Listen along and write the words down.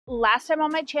Last time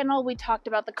on my channel, we talked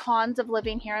about the cons of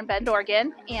living here in Bend,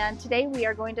 Oregon, and today we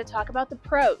are going to talk about the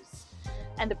pros.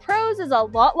 And the pros is a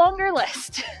lot longer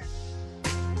list.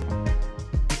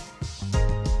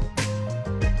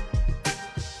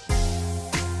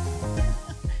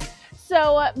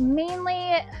 So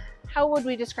mainly, how would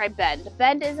we describe Bend?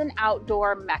 Bend is an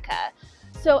outdoor mecca.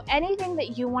 So anything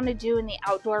that you want to do in the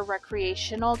outdoor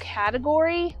recreational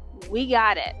category, we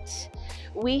got it.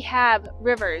 We have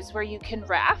rivers where you can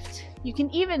raft. You can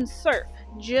even surf.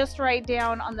 Just right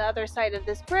down on the other side of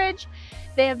this bridge,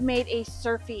 they have made a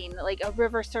surfing, like a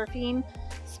river surfing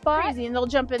spot. And they'll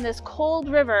jump in this cold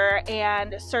river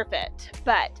and surf it.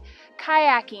 But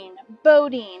kayaking,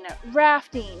 boating,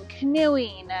 rafting,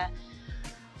 canoeing,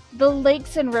 the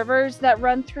lakes and rivers that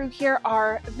run through here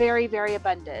are very, very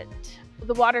abundant.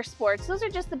 The water sports, those are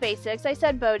just the basics. I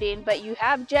said boating, but you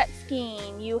have jet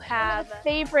skiing, you have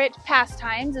favorite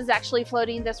pastimes is actually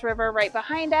floating this river right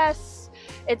behind us.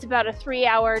 It's about a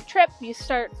 3-hour trip. You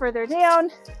start further down,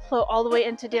 float all the way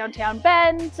into downtown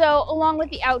Bend. So along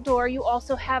with the outdoor, you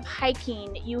also have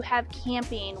hiking, you have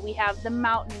camping, we have the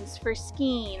mountains for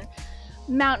skiing,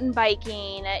 mountain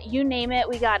biking, you name it,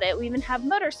 we got it. We even have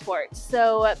motorsports.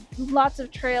 So lots of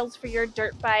trails for your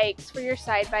dirt bikes, for your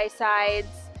side-by-sides.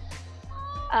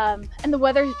 And the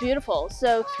weather's beautiful,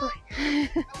 so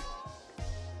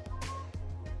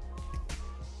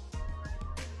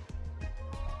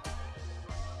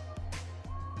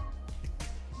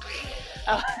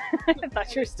Oh, I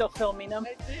thought you were still filming them.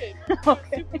 I did.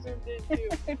 Okay. Super zoomed in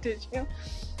too. Did you?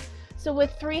 So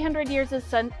with 300 years of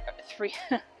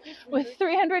with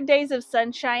 300 days of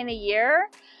sunshine a year,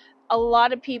 a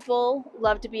lot of people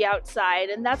love to be outside,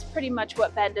 and that's pretty much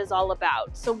what Bend is all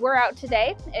about. So we're out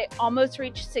today. It almost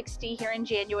reached 60 here in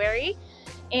January,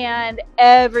 and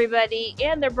everybody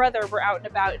and their brother were out and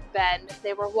about in Bend.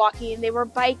 They were walking, they were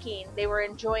biking, they were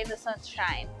enjoying the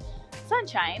sunshine.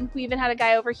 We even had a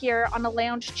guy over here on a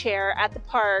lounge chair at the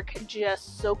park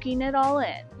just soaking it all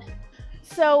in.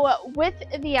 So with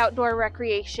the outdoor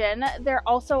recreation, there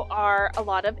also are a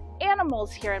lot of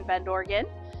animals here in Bend, Oregon.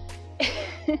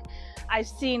 I've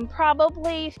seen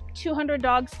probably 200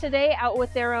 dogs today out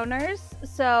with their owners,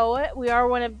 so we are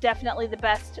one of definitely the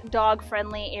best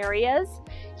dog-friendly areas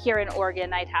here in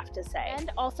Oregon, I'd have to say. And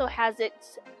also has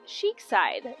its chic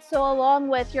side. So along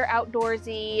with your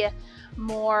outdoorsy,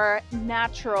 more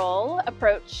natural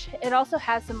approach, it also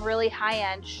has some really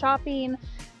high-end shopping,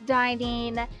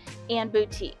 dining, and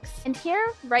boutiques. And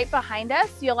here, right behind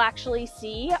us, you'll actually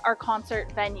see our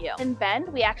concert venue. In Bend,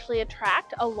 we actually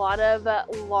attract a lot of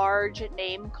large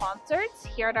name concerts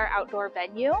here at our outdoor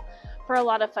venue for a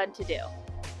lot of fun to do.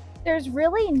 There's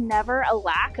really never a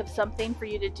lack of something for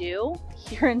you to do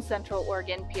here in Central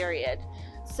Oregon, period.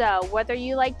 So whether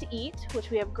you like to eat, which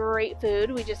we have great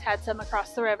food, we just had some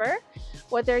across the river,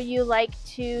 whether you like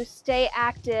to stay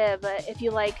active, if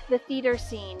you like the theater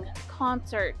scene,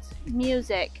 concerts,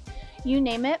 music, you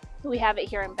name it, we have it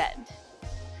here in Bend.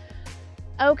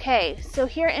 Okay, so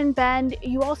here in Bend,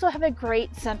 you also have a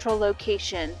great central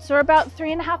location. So we're about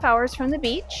 3.5 hours from the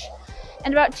beach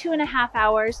and about 2.5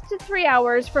 hours to 3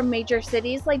 hours from major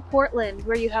cities like Portland,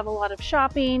 where you have a lot of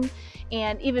shopping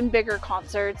and even bigger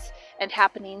concerts and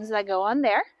happenings that go on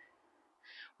there.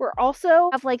 We're also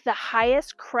have like the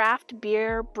highest craft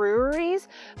beer breweries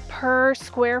per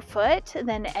square foot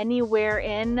than anywhere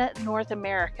in North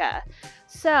America.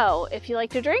 So if you like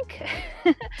to drink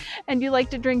and you like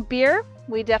to drink beer,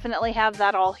 we definitely have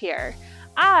that all here.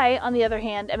 I, on the other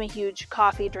hand, am a huge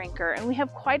coffee drinker, and we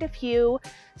have quite a few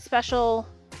special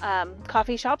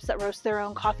coffee shops that roast their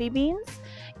own coffee beans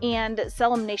and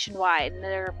sell them nationwide, and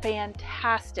they're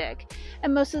fantastic.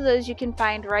 And most of those you can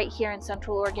find right here in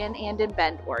Central Oregon and in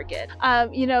Bend, Oregon.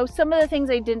 You know, some of the things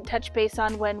I didn't touch base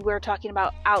on when we're talking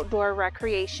about outdoor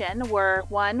recreation were,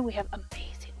 one, we have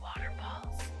amazing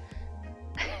waterfalls.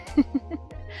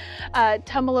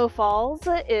 Tumalo Falls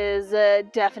is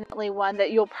definitely one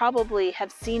that you'll probably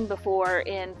have seen before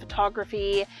in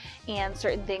photography and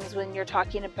certain things when you're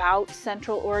talking about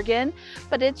Central Oregon,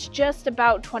 but it's just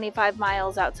about 25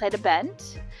 miles outside of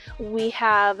Bend. We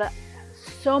have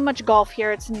so much golf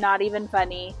here, it's not even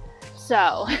funny.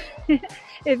 So,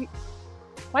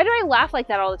 why do I laugh like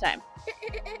that all the time?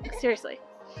 Seriously.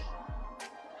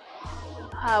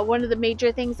 One of the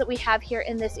major things that we have here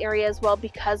in this area as well,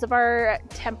 because of our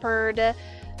tempered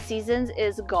seasons,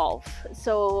 is golf.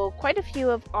 So quite a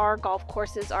few of our golf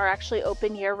courses are actually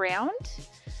open year-round.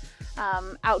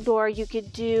 Outdoor, you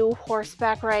could do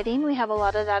horseback riding. We have a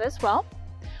lot of that as well.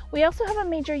 We also have a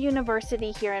major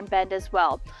university here in Bend as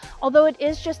well. Although it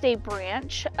is just a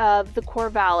branch of the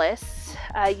Corvallis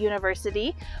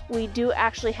University, we do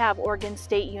actually have Oregon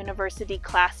State University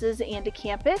classes and a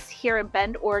campus here in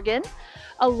Bend, Oregon,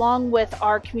 along with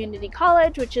our community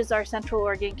college, which is our Central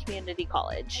Oregon Community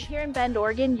College. Here in Bend,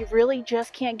 Oregon, you really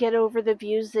just can't get over the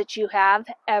views that you have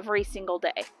every single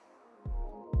day.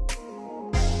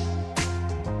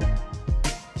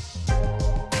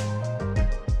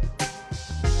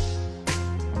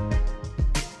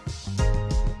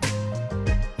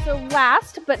 So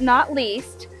last but not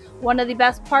least, one of the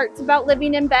best parts about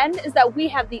living in Bend is that we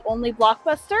have the only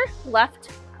Blockbuster left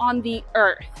on the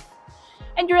earth.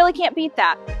 And you really can't beat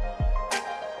that.